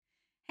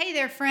Hey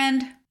there,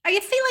 friend. Are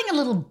you feeling a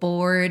little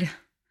bored?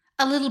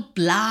 A little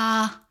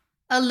blah?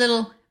 A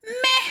little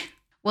meh?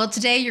 Well,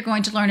 today you're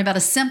going to learn about a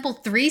simple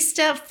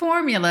 3-step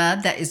formula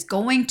that is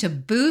going to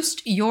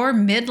boost your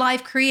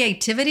midlife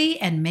creativity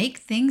and make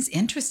things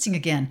interesting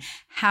again.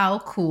 How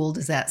cool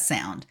does that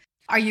sound?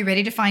 Are you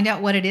ready to find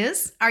out what it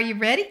is? Are you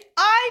ready?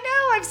 I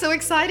know, I'm so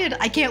excited.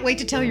 I can't wait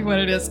to tell you what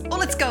it is. Oh,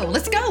 let's go.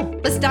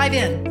 Let's dive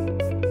in.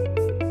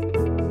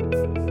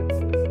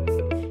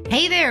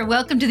 Hey there,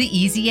 welcome to the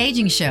Easy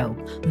Aging Show.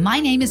 My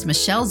name is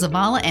Michelle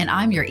Zavala and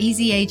I'm your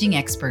easy aging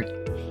expert.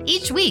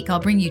 Each week, I'll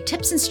bring you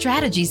tips and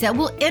strategies that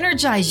will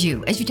energize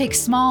you as you take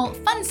small,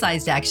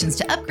 fun-sized actions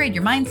to upgrade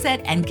your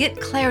mindset and get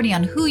clarity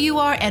on who you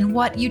are and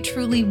what you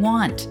truly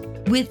want.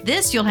 With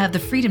this, you'll have the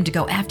freedom to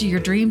go after your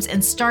dreams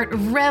and start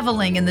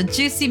reveling in the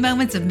juicy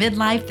moments of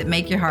midlife that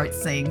make your heart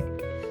sing.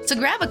 So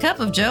grab a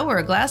cup of Joe or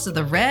a glass of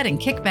the red and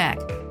kick back,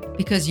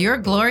 because your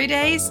glory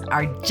days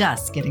are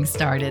just getting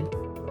started.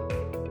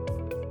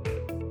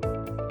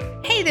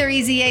 Hey there,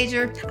 Easy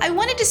Ager. I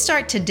wanted to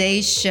start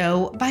today's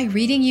show by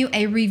reading you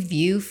a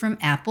review from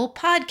Apple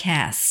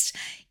Podcasts.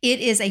 It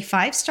is a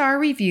 5-star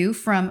review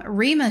from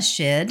Rima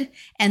Shid,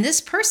 and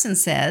this person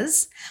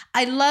says,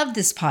 I love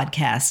this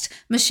podcast.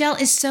 Michelle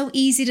is so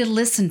easy to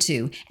listen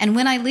to, and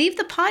when I leave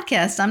the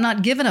podcast, I'm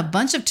not given a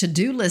bunch of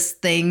to-do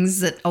list things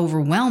that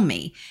overwhelm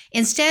me.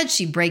 Instead,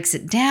 she breaks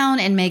it down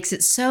and makes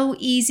it so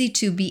easy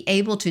to be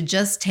able to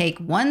just take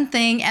one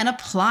thing and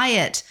apply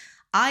it.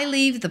 I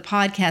leave the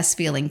podcast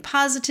feeling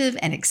positive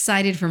and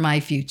excited for my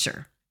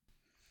future.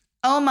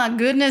 Oh my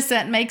goodness,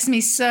 that makes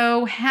me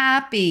so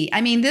happy.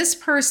 I mean, this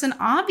person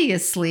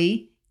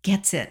obviously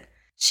gets it.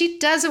 She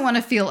doesn't want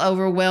to feel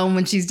overwhelmed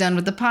when she's done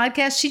with the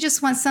podcast. She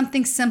just wants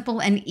something simple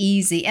and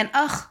easy. And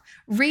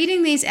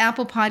reading these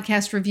Apple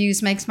Podcast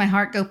reviews makes my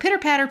heart go pitter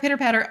patter, pitter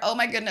patter. Oh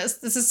my goodness,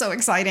 this is so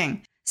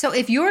exciting. So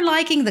if you're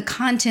liking the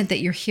content that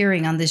you're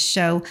hearing on this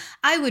show,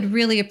 I would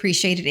really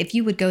appreciate it if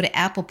you would go to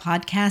Apple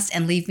Podcasts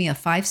and leave me a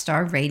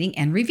 5-star rating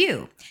and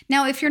review.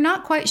 Now, if you're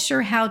not quite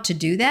sure how to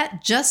do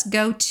that, just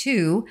go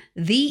to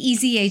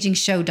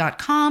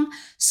theeasyagingshow.com,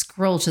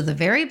 scroll to the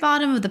very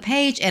bottom of the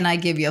page, and I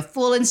give you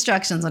full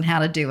instructions on how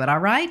to do it, all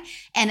right?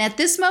 And at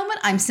this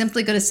moment, I'm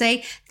simply going to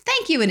say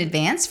thank you in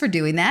advance for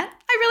doing that.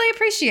 I really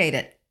appreciate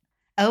it.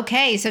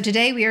 Okay, so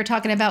today we are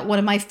talking about one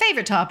of my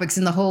favorite topics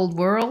in the whole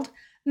world,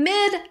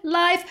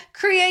 midlife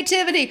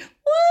creativity.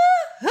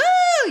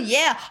 Woohoo!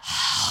 Yeah.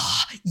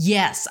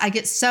 Yes, I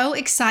get so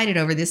excited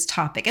over this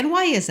topic. And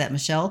why is that,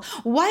 Michelle?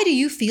 Why do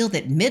you feel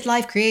that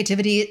midlife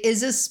creativity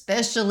is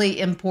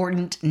especially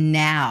important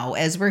now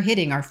as we're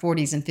hitting our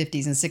 40s and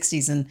 50s and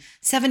 60s and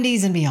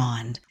 70s and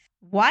beyond?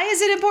 Why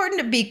is it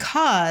important?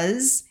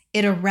 Because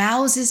it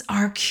arouses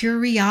our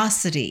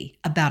curiosity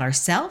about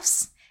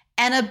ourselves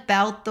and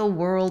about the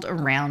world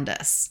around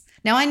us.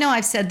 Now, I know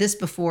I've said this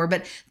before,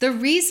 but the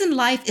reason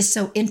life is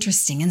so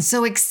interesting and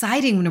so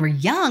exciting when we're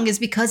young is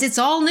because it's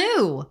all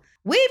new.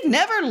 We've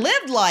never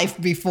lived life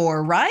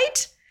before,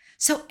 right?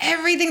 So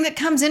everything that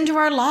comes into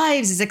our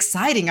lives is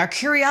exciting. Our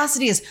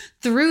curiosity is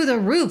through the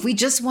roof. We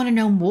just want to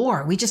know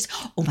more.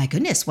 Oh my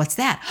goodness, what's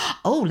that?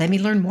 Oh, let me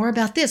learn more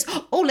about this.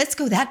 Oh, let's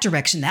go that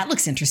direction. That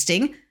looks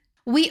interesting.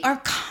 We are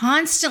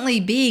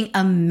constantly being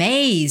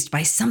amazed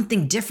by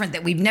something different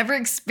that we've never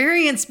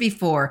experienced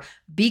before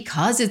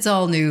because it's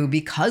all new,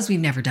 because we've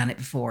never done it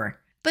before.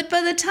 But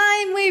by the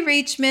time we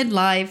reach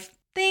midlife,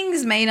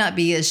 things may not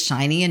be as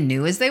shiny and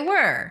new as they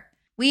were.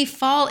 We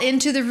fall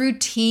into the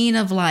routine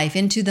of life,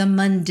 into the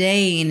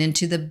mundane,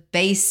 into the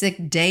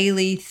basic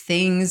daily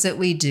things that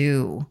we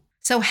do.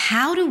 So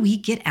how do we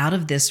get out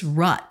of this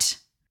rut?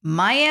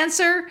 My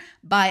answer,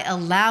 by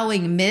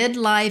allowing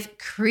midlife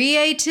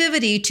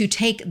creativity to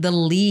take the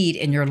lead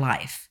in your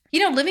life.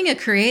 Living a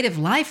creative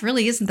life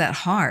really isn't that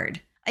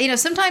hard.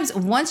 Sometimes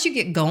once you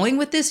get going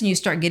with this and you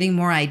start getting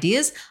more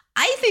ideas,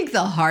 I think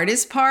the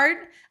hardest part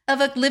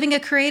of living a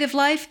creative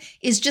life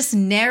is just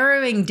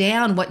narrowing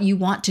down what you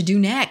want to do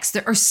next.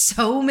 There are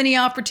so many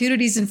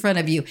opportunities in front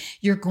of you.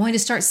 You're going to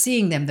start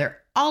seeing them. They're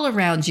all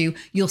around you.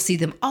 You'll see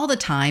them all the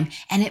time,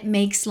 and it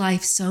makes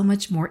life so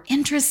much more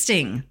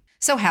interesting.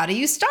 So how do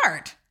you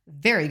start?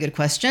 Very good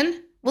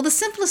question. Well, the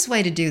simplest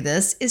way to do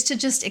this is to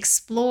just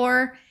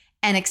explore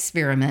and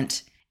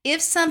experiment.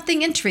 If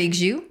something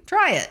intrigues you,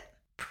 try it.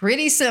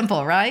 Pretty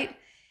simple, right?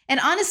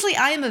 And honestly,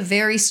 I am a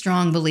very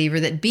strong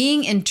believer that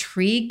being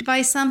intrigued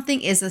by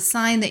something is a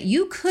sign that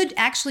you could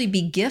actually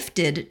be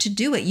gifted to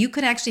do it. You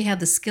could actually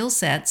have the skill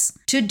sets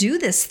to do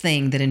this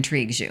thing that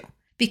intrigues you,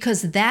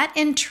 because that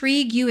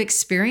intrigue you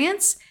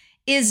experience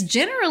is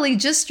generally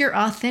just your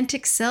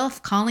authentic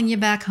self calling you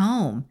back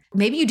home.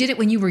 Maybe you did it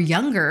when you were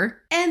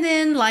younger and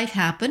then life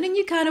happened and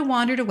you kind of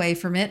wandered away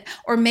from it.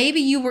 Or maybe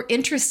you were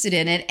interested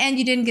in it and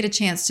you didn't get a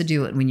chance to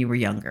do it when you were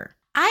younger.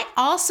 I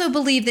also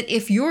believe that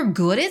if you're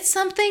good at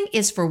something,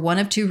 it's for one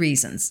of two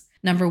reasons.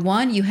 Number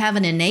one, you have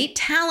an innate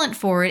talent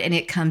for it and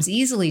it comes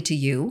easily to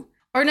you.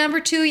 Or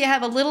number two, you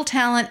have a little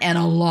talent and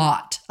a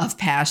lot of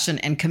passion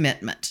and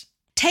commitment.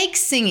 Take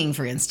singing,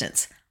 for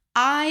instance.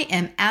 I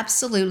am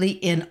absolutely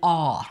in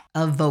awe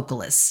of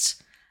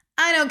vocalists.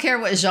 I don't care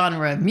what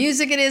genre of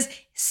music it is.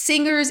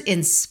 Singers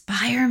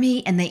inspire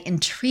me and they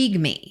intrigue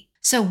me.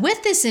 So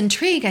with this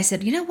intrigue, I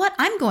said, you know what?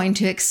 I'm going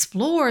to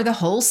explore the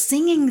whole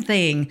singing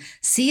thing.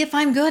 See if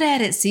I'm good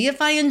at it. See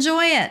if I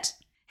enjoy it.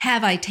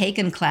 Have I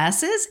taken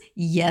classes?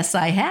 Yes,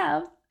 I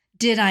have.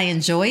 Did I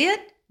enjoy it?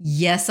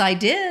 Yes, I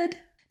did.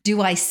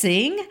 Do I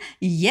sing?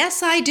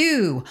 Yes, I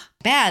do.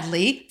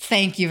 Badly.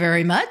 Thank you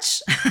very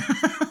much.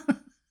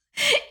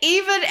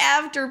 Even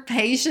after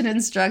patient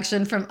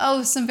instruction from,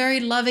 some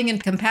very loving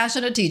and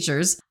compassionate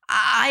teachers,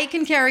 I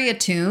can carry a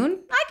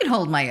tune. I can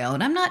hold my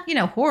own. I'm not,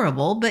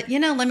 horrible, but,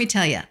 let me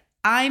tell you,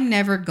 I'm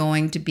never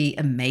going to be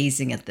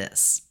amazing at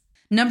this.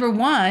 Number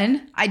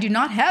one, I do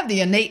not have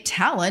the innate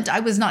talent. I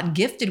was not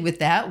gifted with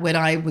that when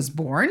I was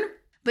born.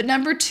 But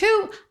number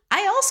two,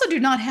 I also do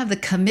not have the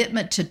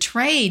commitment to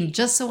train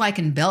just so I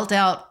can belt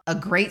out a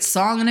great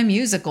song in a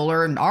musical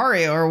or an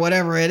aria or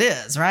whatever it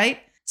is, right?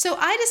 So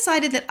I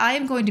decided that I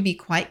am going to be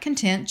quite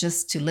content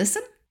just to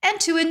listen and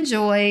to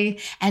enjoy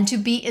and to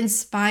be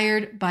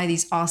inspired by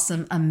these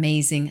awesome,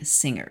 amazing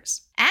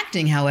singers.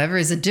 Acting, however,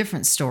 is a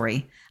different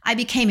story. I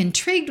became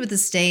intrigued with the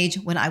stage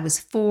when I was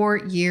 4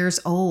 years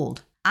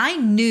old.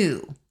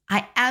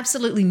 I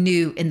absolutely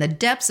knew in the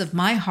depths of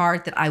my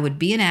heart that I would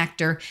be an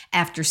actor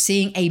after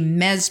seeing a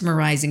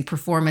mesmerizing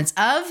performance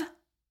of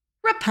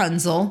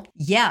Rapunzel.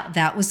 Yeah,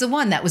 that was the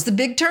one. That was the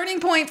big turning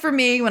point for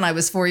me when I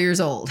was 4 years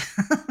old.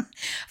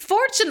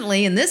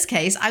 Fortunately, in this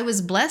case, I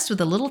was blessed with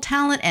a little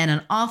talent and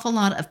an awful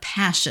lot of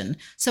passion,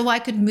 so I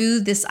could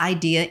move this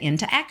idea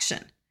into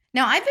action.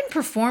 Now, I've been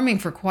performing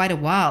for quite a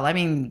while. I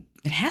mean,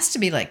 it has to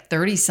be like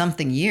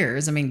 30-something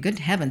years. I mean, good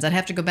heavens, I'd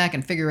have to go back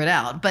and figure it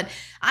out. But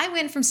I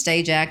went from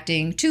stage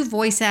acting to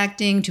voice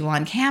acting to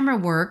on-camera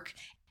work,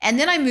 and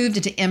then I moved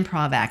into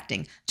improv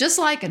acting. Just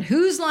like in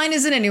Whose Line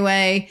Is It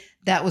Anyway?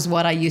 That was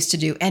what I used to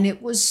do, and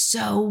it was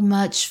so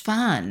much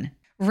fun.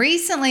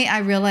 Recently, I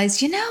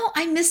realized,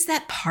 I miss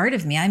that part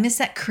of me. I miss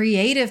that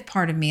creative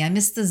part of me. I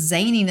miss the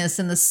zaniness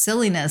and the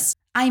silliness.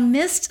 I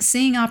missed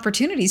seeing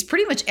opportunities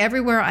pretty much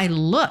everywhere I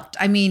looked.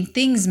 I mean,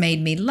 things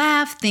made me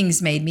laugh,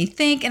 things made me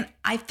think, and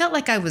I felt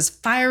like I was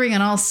firing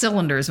on all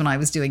cylinders when I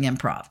was doing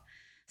improv.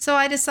 So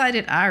I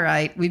decided, all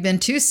right, we've been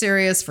too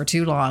serious for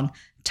too long.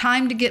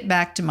 Time to get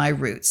back to my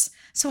roots.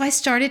 So I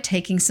started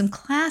taking some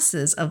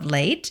classes of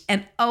late,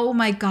 and oh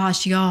my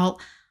gosh,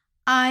 y'all,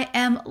 I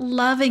am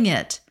loving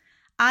it.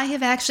 I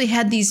have actually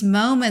had these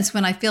moments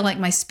when I feel like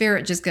my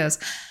spirit just goes,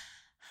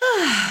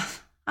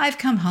 I've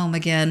come home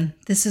again.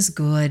 This is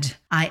good.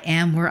 I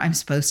am where I'm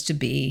supposed to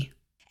be.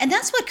 And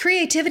that's what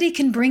creativity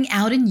can bring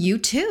out in you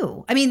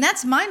too. I mean,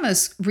 that's my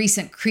most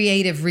recent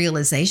creative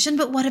realization,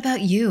 but what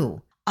about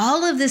you?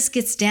 All of this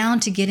gets down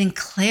to getting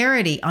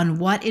clarity on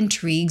what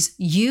intrigues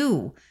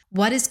you.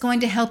 What is going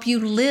to help you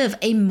live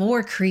a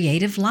more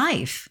creative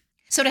life?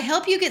 So to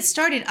help you get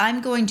started,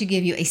 I'm going to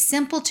give you a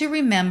simple to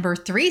remember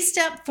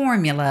 3-step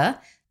formula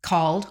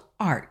called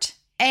ART.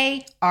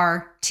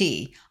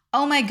 A-R-T.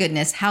 Oh my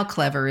goodness, how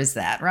clever is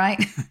that,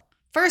 right?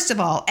 First of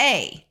all,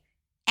 A,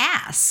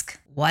 ask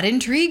what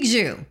intrigues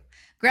you.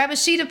 Grab a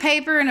sheet of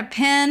paper and a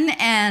pen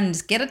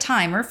and get a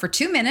timer for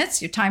 2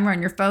 minutes, your timer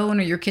on your phone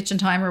or your kitchen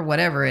timer,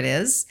 whatever it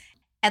is.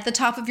 At the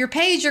top of your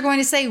page, you're going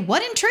to say,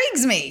 what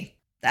intrigues me?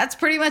 That's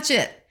pretty much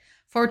it.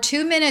 For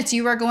 2 minutes,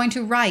 you are going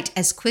to write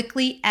as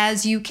quickly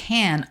as you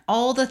can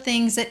all the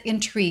things that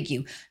intrigue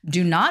you.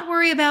 Do not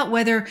worry about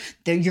whether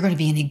you're going to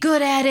be any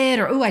good at it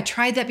or, I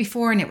tried that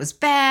before and it was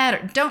bad.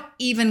 Or don't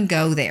even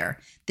go there.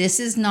 This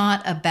is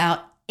not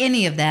about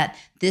any of that.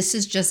 This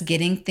is just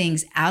getting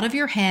things out of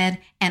your head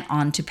and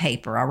onto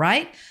paper, all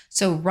right?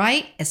 So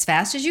write as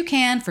fast as you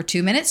can for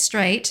 2 minutes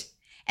straight.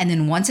 And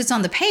then once it's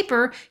on the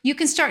paper, you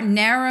can start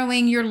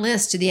narrowing your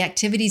list to the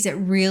activities that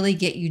really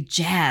get you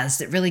jazzed,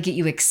 that really get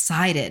you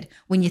excited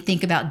when you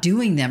think about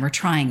doing them or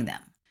trying them.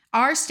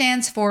 R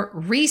stands for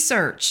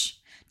research.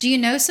 Do you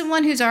know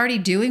someone who's already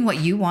doing what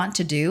you want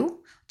to do?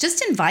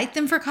 Just invite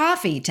them for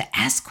coffee, to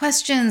ask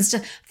questions,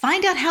 to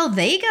find out how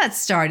they got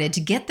started,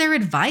 to get their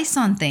advice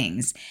on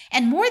things.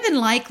 And more than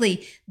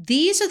likely,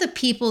 these are the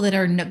people that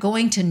are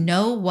going to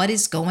know what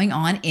is going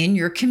on in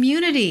your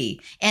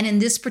community and in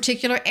this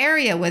particular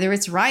area, whether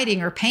it's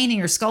writing or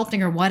painting or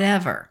sculpting or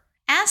whatever.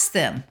 Ask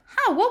them,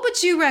 what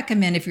would you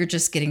recommend if you're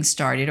just getting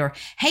started? Or,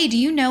 hey, do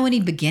you know any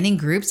beginning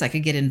groups I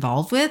could get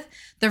involved with?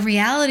 The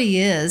reality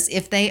is,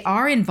 if they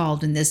are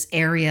involved in this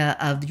area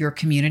of your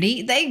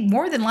community, they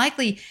more than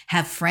likely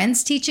have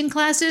friends teaching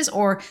classes,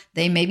 or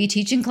they may be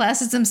teaching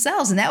classes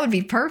themselves, and that would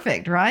be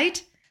perfect,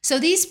 right? So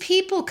these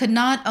people could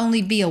not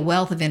only be a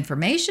wealth of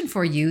information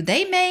for you,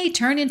 they may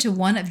turn into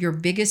one of your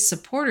biggest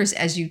supporters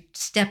as you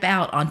step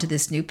out onto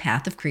this new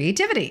path of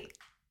creativity.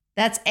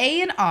 That's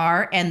A and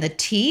R, and the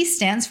T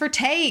stands for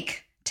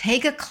take.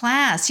 Take a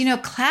class.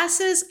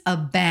 Classes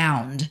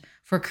abound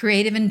for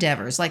creative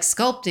endeavors like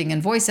sculpting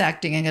and voice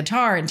acting and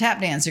guitar and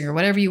tap dancing or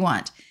whatever you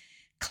want.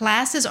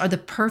 Classes are the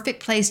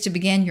perfect place to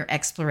begin your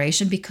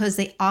exploration because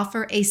they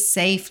offer a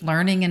safe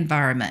learning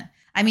environment.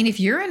 I mean, if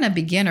you're in a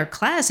beginner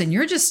class and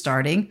you're just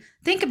starting,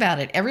 think about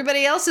it.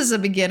 Everybody else is a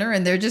beginner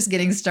and they're just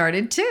getting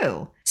started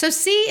too. So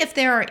see if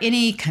there are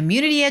any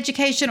community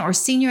education or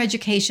senior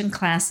education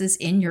classes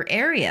in your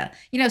area.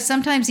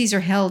 Sometimes these are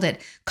held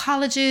at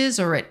colleges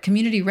or at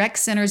community rec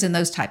centers and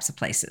those types of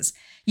places.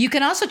 You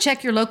can also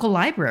check your local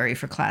library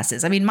for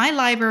classes. I mean, my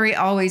library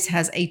always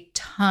has a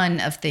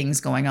ton of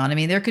things going on. I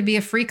mean, there could be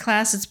a free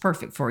class that's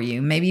perfect for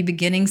you, maybe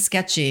beginning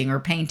sketching or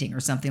painting or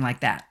something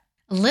like that.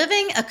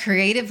 Living a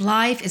creative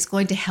life is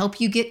going to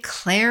help you get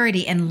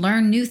clarity and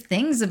learn new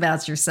things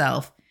about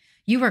yourself.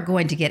 You are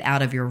going to get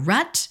out of your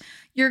rut.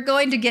 You're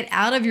going to get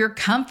out of your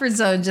comfort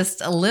zone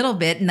just a little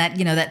bit in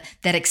that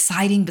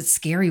exciting but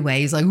scary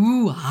way. It's like,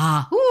 ooh,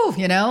 ah, ooh,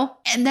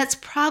 And that's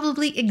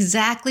probably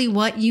exactly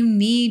what you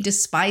need to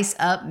spice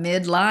up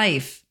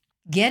midlife.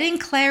 Getting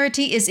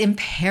clarity is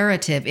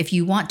imperative if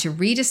you want to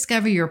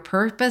rediscover your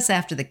purpose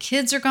after the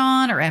kids are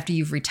gone or after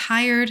you've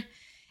retired.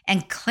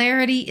 And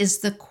clarity is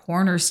the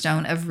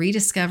cornerstone of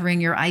rediscovering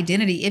your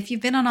identity if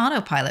you've been on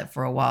autopilot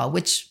for a while,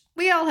 which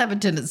we all have a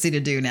tendency to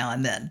do now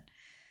and then.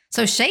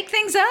 So shake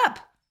things up.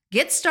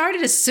 Get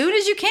started as soon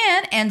as you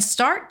can and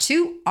start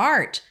to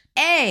art.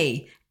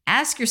 A,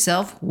 ask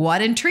yourself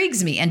what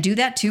intrigues me and do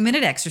that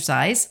 2-minute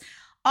exercise.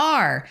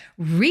 R,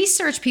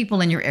 research people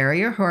in your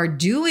area who are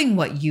doing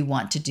what you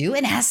want to do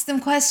and ask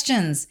them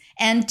questions.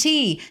 And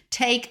T,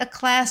 take a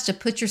class to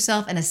put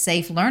yourself in a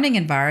safe learning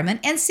environment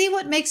and see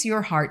what makes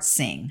your heart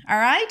sing. All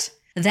right?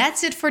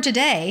 That's it for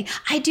today.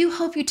 I do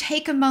hope you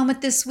take a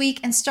moment this week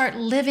and start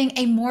living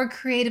a more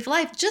creative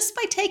life just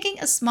by taking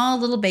a small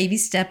little baby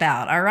step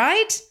out. All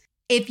right?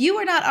 If you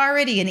are not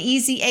already an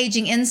Easy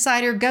Aging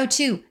Insider, go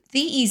to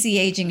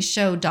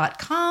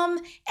theeasyagingshow.com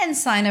and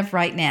sign up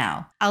right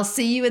now. I'll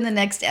see you in the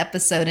next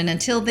episode. And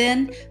until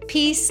then,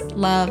 peace,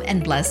 love,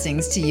 and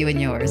blessings to you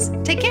and yours.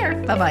 Take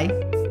care. Bye-bye.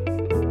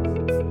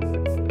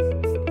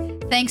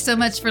 Thanks so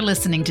much for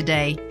listening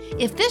today.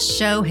 If this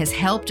show has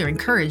helped or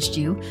encouraged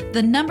you,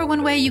 the number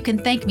one way you can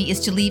thank me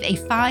is to leave a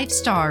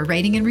 5-star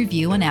rating and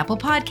review on Apple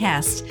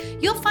Podcasts.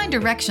 You'll find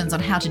directions on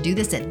how to do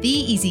this at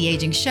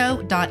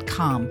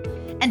theeasyagingshow.com.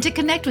 And to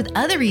connect with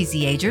other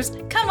Easy Agers,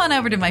 come on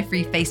over to my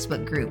free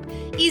Facebook group,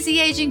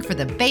 Easy Aging for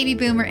the Baby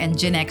Boomer and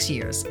Gen X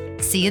years.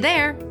 See you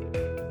there.